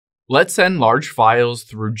Let's send large files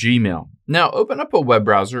through Gmail. Now open up a web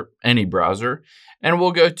browser, any browser, and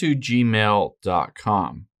we'll go to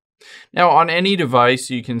gmail.com. Now on any device,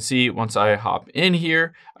 you can see once I hop in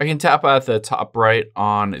here, I can tap at the top right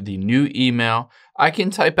on the new email. I can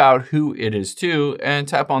type out who it is to and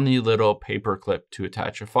tap on the little paperclip to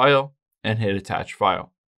attach a file and hit attach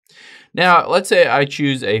file. Now let's say I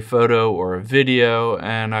choose a photo or a video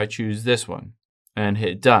and I choose this one and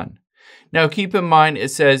hit done. Now keep in mind it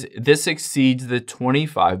says this exceeds the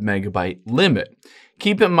 25 megabyte limit.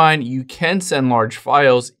 Keep in mind you can send large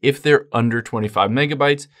files if they're under 25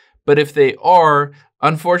 megabytes, but if they are,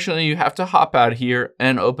 unfortunately you have to hop out here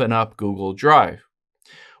and open up Google Drive.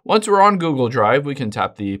 Once we're on Google Drive, we can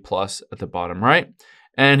tap the plus at the bottom right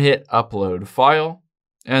and hit upload file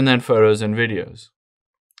and then photos and videos.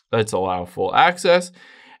 Let's allow full access.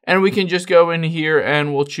 And we can just go in here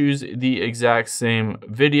and we'll choose the exact same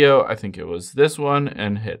video. I think it was this one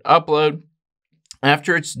and hit upload.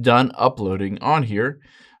 After it's done uploading on here,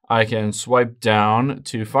 I can swipe down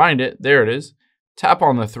to find it. There it is. Tap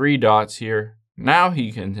on the three dots here. Now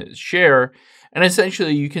you can hit share. And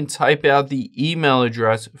essentially you can type out the email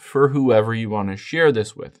address for whoever you want to share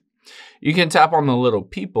this with. You can tap on the little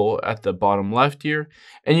people at the bottom left here,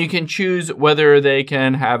 and you can choose whether they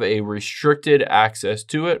can have a restricted access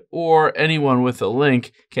to it or anyone with a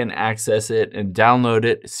link can access it and download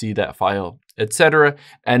it, see that file, etc.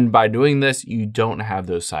 And by doing this, you don't have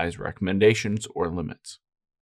those size recommendations or limits.